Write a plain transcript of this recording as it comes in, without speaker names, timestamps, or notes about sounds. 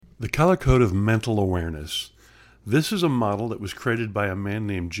The color code of mental awareness. This is a model that was created by a man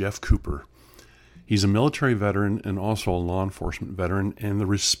named Jeff Cooper. He's a military veteran and also a law enforcement veteran, and the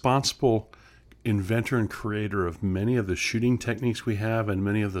responsible inventor and creator of many of the shooting techniques we have and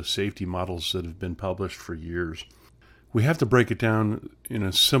many of the safety models that have been published for years. We have to break it down in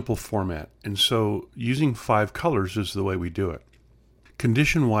a simple format, and so using 5 colors is the way we do it.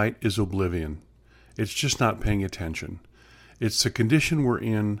 Condition white is oblivion. It's just not paying attention. It's the condition we're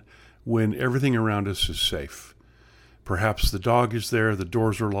in when everything around us is safe. Perhaps the dog is there, the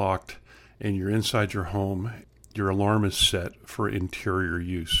doors are locked, and you're inside your home. Your alarm is set for interior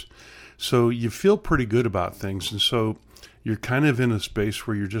use. So you feel pretty good about things, and so you're kind of in a space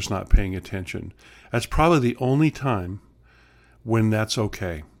where you're just not paying attention. That's probably the only time when that's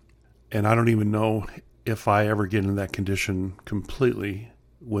okay. And I don't even know if I ever get in that condition completely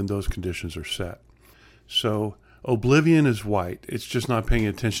when those conditions are set. So oblivion is white. It's just not paying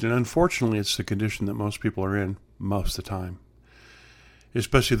attention. And unfortunately, it's the condition that most people are in most of the time,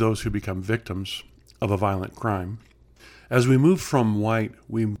 especially those who become victims of a violent crime. As we move from white,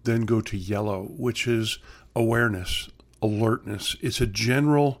 we then go to yellow, which is awareness, alertness. It's a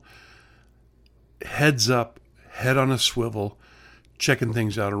general heads up, head on a swivel, checking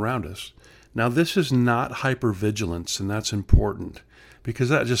things out around us. Now, this is not hypervigilance, and that's important because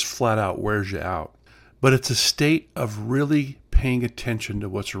that just flat out wears you out. But it's a state of really paying attention to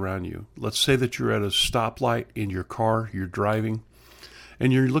what's around you. Let's say that you're at a stoplight in your car, you're driving,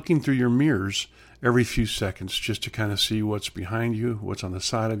 and you're looking through your mirrors every few seconds just to kind of see what's behind you, what's on the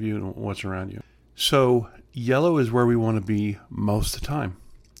side of you, and what's around you. So yellow is where we want to be most of the time.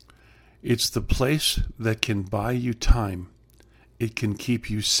 It's the place that can buy you time. It can keep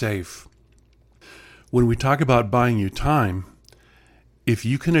you safe. When we talk about buying you time, if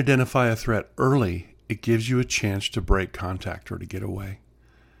you can identify a threat early, it gives you a chance to break contact or to get away.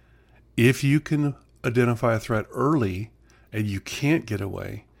 If you can identify a threat early and you can't get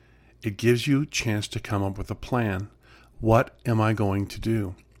away, it gives you a chance to come up with a plan. What am I going to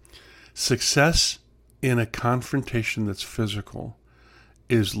do? Success in a confrontation that's physical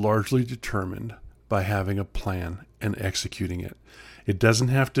is largely determined by having a plan and executing it. It doesn't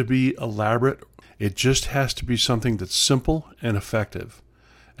have to be elaborate. It just has to be something that's simple and effective.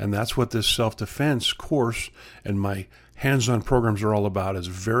 And that's what this self-defense course and my hands-on programs are all about, is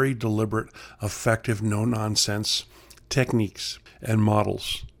very deliberate, effective, no-nonsense techniques and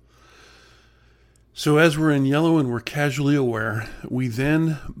models. So as we're in yellow and we're casually aware, we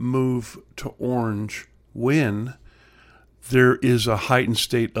then move to orange when there is a heightened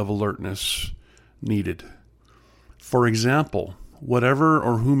state of alertness needed. For example, whatever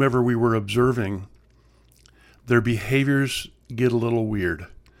or whomever we were observing, their behaviors get a little weird.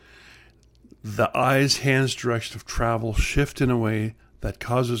 The eyes, hands, direction of travel shift in a way that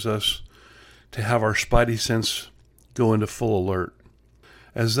causes us to have our spidey sense go into full alert.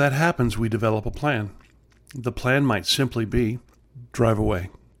 As that happens, we develop a plan. The plan might simply be drive away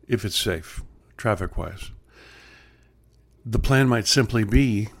if it's safe, traffic-wise. The plan might simply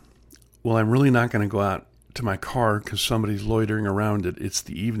be, well, I'm really not going to go out to my car because somebody's loitering around it. It's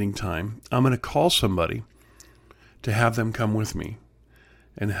the evening time. I'm going to call somebody to have them come with me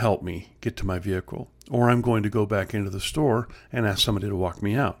and help me get to my vehicle. Or I'm going to go back into the store and ask somebody to walk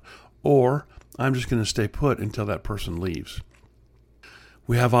me out. Or I'm just going to stay put until that person leaves.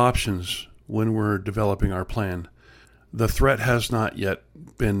 We have options when we're developing our plan. The threat has not yet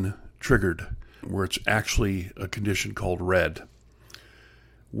been triggered, where it's actually a condition called red,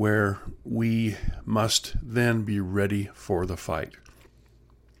 where we must then be ready for the fight.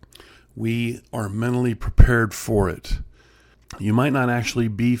 We are mentally prepared for it. You might not actually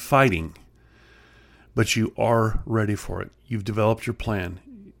be fighting, but you are ready for it. You've developed your plan.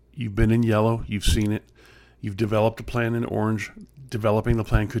 You've been in yellow. You've seen it. You've developed a plan in orange. Developing the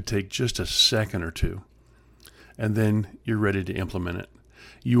plan could take just a second or two, and then you're ready to implement it.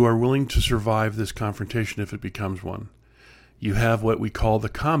 You are willing to survive this confrontation if it becomes one. You have what we call the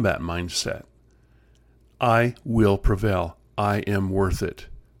combat mindset. I will prevail. I am worth it.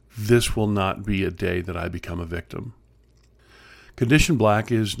 This will not be a day that I become a victim. Condition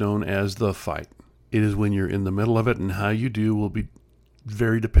black is known as the fight. It is when you're in the middle of it, and how you do will be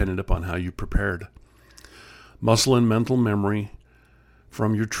very dependent upon how you prepared. Muscle and mental memory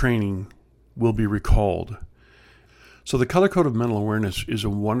from your training will be recalled. So the color code of mental awareness is a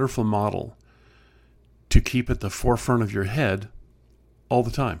wonderful model to keep at the forefront of your head all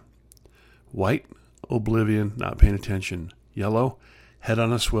the time. White, oblivion, not paying attention. Yellow, head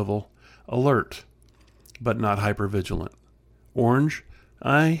on a swivel, alert, but not hypervigilant. Orange,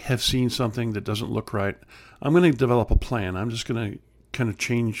 I have seen something that doesn't look right. I'm going to develop a plan. I'm just going to kind of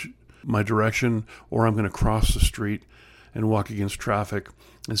change my direction, or I'm going to cross the street and walk against traffic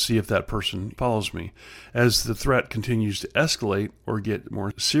and see if that person follows me. As the threat continues to escalate or get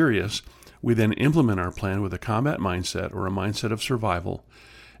more serious, we then implement our plan with a combat mindset or a mindset of survival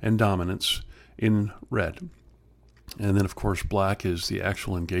and dominance in red. And then, of course, black is the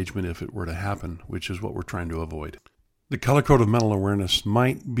actual engagement if it were to happen, which is what we're trying to avoid. The color code of mental awareness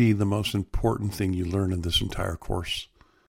might be the most important thing you learn in this entire course.